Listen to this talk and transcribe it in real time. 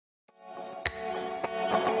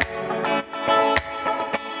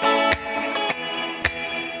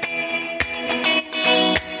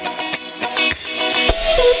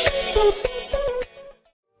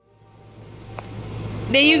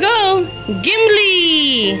there you go,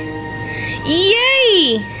 Gimli!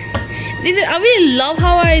 Yay! I really love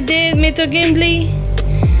how I did Mr. Gimli.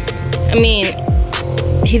 I mean,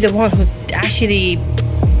 he's the one who's actually,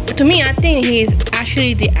 to me, I think he's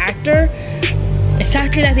actually the actor,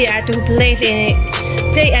 exactly like the actor who plays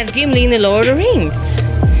as Gimli in the Lord of the Rings.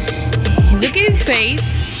 Look at his face.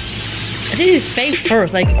 I did his face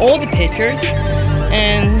first, like all the pictures,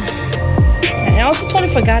 and I also totally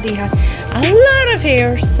forgot he had a lot of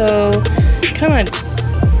hair, so kind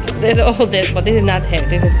of there's all this, but this is not hair,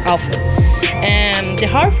 this is outfit. And the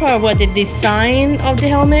hard part was the design of the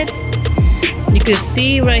helmet. You can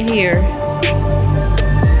see right here,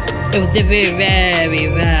 it was very, very,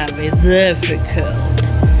 very difficult.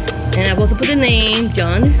 And I was to put the name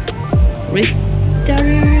John Rhys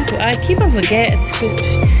Davies. I keep on forgetting.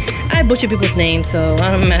 I butcher people's names, so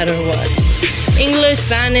I don't matter what. English,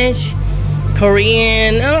 Spanish,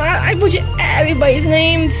 Korean. I butcher everybody's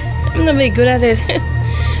names. I'm not very good at it.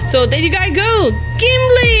 So there you guys go,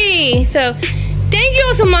 Gimli. So thank you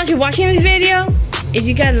all so much for watching this video. If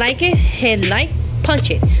you guys like it, hit like, punch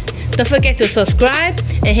it. Don't forget to subscribe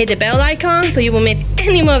and hit the bell icon so you won't miss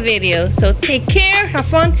any more videos. So take care, have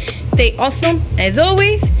fun, stay awesome as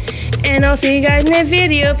always, and I'll see you guys in the next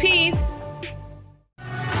video. Peace.